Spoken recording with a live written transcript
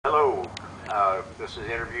This is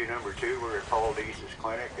interview number 2. We're at Cook-Dietz's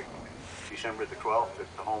clinic at December the 12th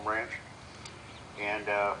at the home ranch. And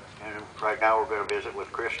right now we're going to visit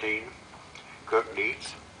with Christine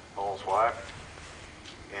Cook-Dietz, Paul's wife.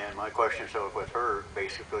 And my questions with her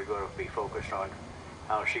basically going to be focused on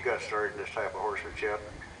how she got started in this type of horsemanship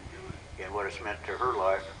and what it's meant to her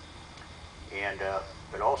life. And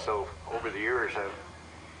but also over the years I've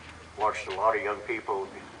watched a lot of young people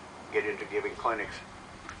get into giving clinics.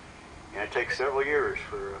 And it takes several years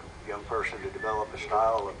for a young person to develop a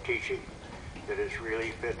style of teaching that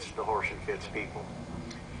really fits the horse and fits people.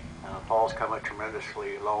 Paul's come a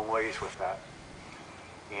tremendously long ways with that.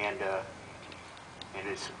 And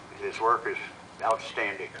his work is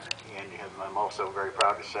outstanding. And I'm also very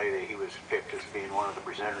proud to say that he was picked as being one of the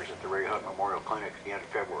presenters at the Ray Hunt Memorial Clinic at the end of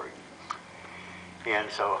February.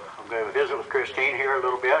 And so I'm going to visit with Christine here a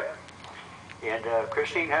little bit. And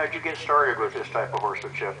Christine, how did you get started with this type of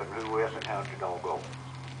horsemanship, and who with, and how did it all go?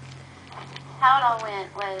 How it all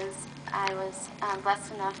went was I was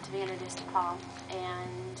blessed enough to be introduced to Paul,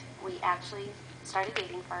 and we actually started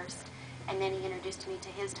dating first, and then he introduced me to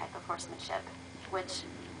his type of horsemanship, which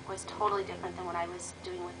was totally different than what I was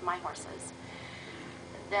doing with my horses.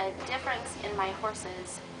 The difference in my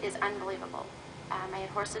horses is unbelievable. I had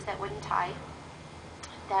horses that wouldn't tie,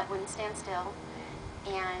 that wouldn't stand still,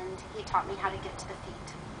 and he taught me how to get to the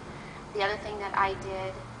feet. The other thing that I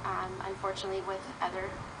did, unfortunately with other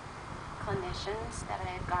clinicians that I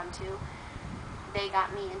had gone to, they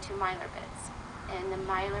got me into miler bits. And the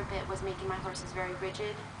miler bit was making my horses very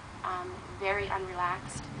rigid, very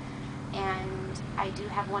unrelaxed. And I do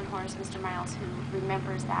have one horse, Mr. Miles, who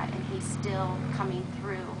remembers that, and he's still coming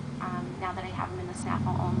through now that I have him in the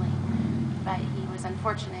snaffle only. But he was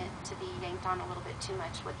unfortunate to be yanked on a little bit too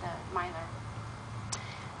much with the miler.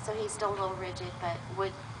 So he's still a little rigid, but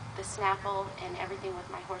with the snaffle and everything with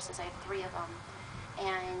my horses, I have 3 of them,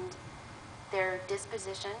 and their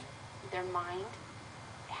disposition, their mind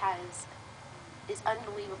is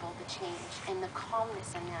unbelievable, the change and the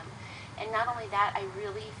calmness in them. And not only that, I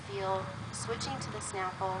really feel switching to the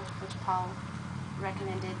snaffle, which Paul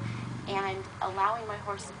recommended, and allowing my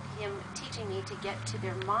horse, him teaching me to get to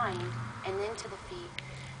their mind and then to the feet,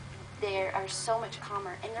 they are so much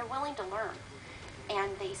calmer, and they're willing to learn.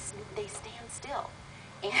 And they stand still,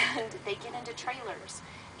 and they get into trailers.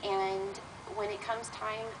 And when it comes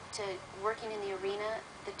time to working in the arena,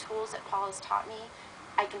 the tools that Paul has taught me,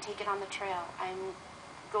 I can take it on the trail. I'm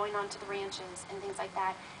going onto the ranches and things like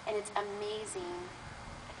that, and it's amazing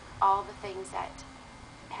all the things that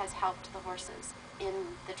has helped the horses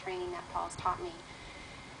in the training that Paul has taught me.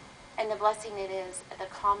 And the blessing it is, the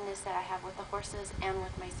calmness that I have with the horses and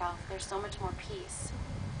with myself. There's so much more peace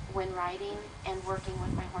when riding and working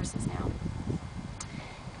with my horses now.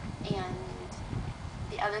 And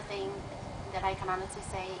the other thing that I can honestly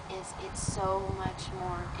say is it's so much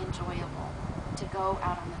more enjoyable to go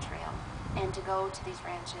out on the trail and to go to these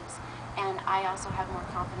ranches. And I also have more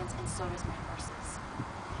confidence, and so does my horses.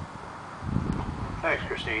 Thanks,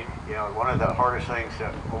 Christine. One of the hardest things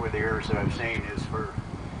that over the years that I've seen is for,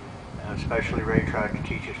 especially Ray tried to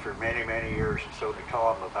teach us for many, many years, and so did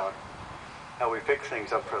Tom, about how we fix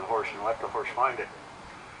things up for the horse and let the horse find it.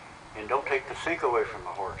 And don't take the think away from the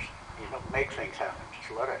horse. You don't make things happen.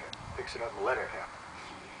 Just let it, fix it up and let it happen.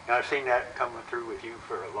 And I've seen that coming through with you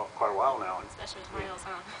for quite a while now. Especially with Miles,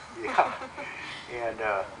 huh? Yeah. And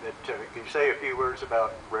can you say a few words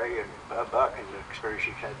about Ray and Buck and the experience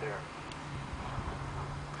you've had there?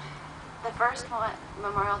 The first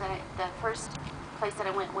first place that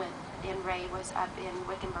I went with in Ray was up in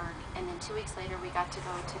Wickenburg, and then 2 weeks later we got to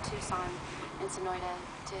go to Tucson and Sonoyta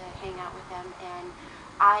to hang out with them, and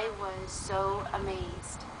I was so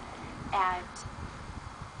amazed at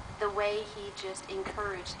the way he just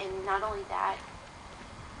encouraged. And not only that,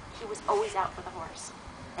 he was always out for the horse.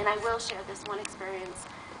 And I will share this one experience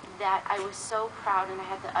that I was so proud, and I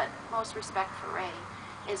had the utmost respect for Ray,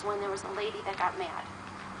 is when there was a lady that got mad.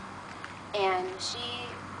 And she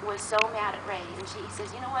was so mad at Ray, and he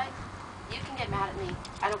says, you know what, you can get mad at me,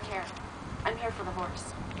 I don't care, I'm here for the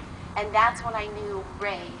horse. And that's when I knew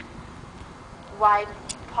Ray, why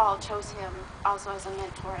Paul chose him also as a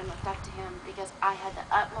mentor and looked up to him, because I had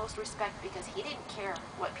the utmost respect, because he didn't care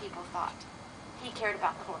what people thought. He cared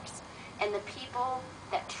about the horse. And the people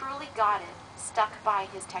that truly got it stuck by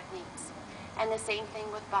his techniques. And the same thing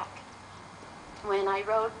with Buck. When I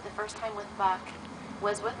rode the first time with Buck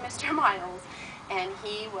was with Mr. Miles, and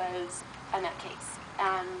he was a nutcase.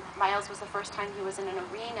 Miles was the first time he was in an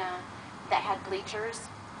arena that had bleachers,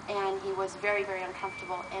 and he was very, very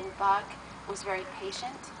uncomfortable. And Buck was very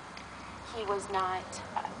patient. He was not,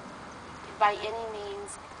 by any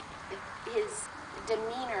means, his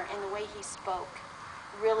demeanor and the way he spoke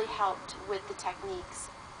really helped with the techniques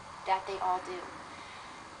that they all do.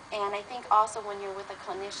 And I think also when you're with a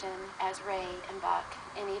clinician, as Ray and Buck,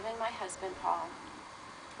 and even my husband, Paul,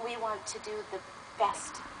 we want to do the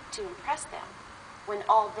best to impress them when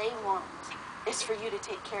all they want is for you to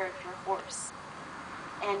take care of your horse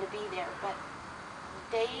and to be there. But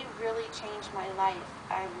they really changed my life.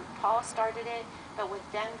 Paul started it, but with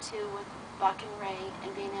them too, with Buck and Ray,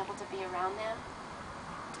 and being able to be around them,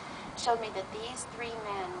 showed me that these three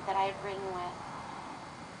men that I've ridden with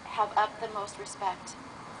have up the most respect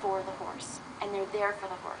for the horse, and they're there for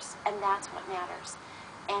the horse, and that's what matters.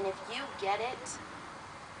 And if you get it,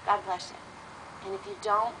 God bless you. And if you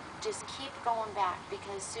don't, just keep going back,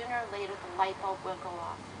 because sooner or later the light bulb will go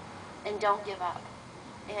off. And don't give up.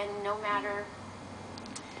 And no matter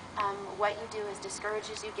what you do, as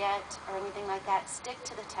discouraged as you get or anything like that, stick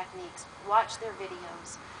to the techniques. Watch their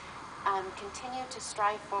videos. Continue to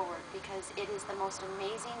strive forward, because it is the most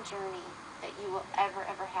amazing journey that you will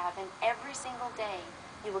ever have. And every single day,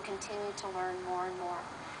 you will continue to learn more and more.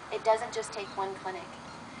 It doesn't just take one clinic.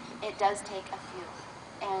 It does take a few.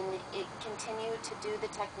 And it continue to do the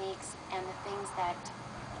techniques and the things that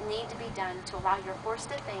need to be done to allow your horse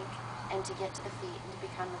to think and to get to the feet and to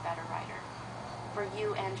become a better rider for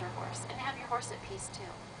you and your horse. And have your horse at peace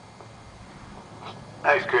too.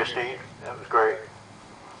 Thanks, Christine. That was great.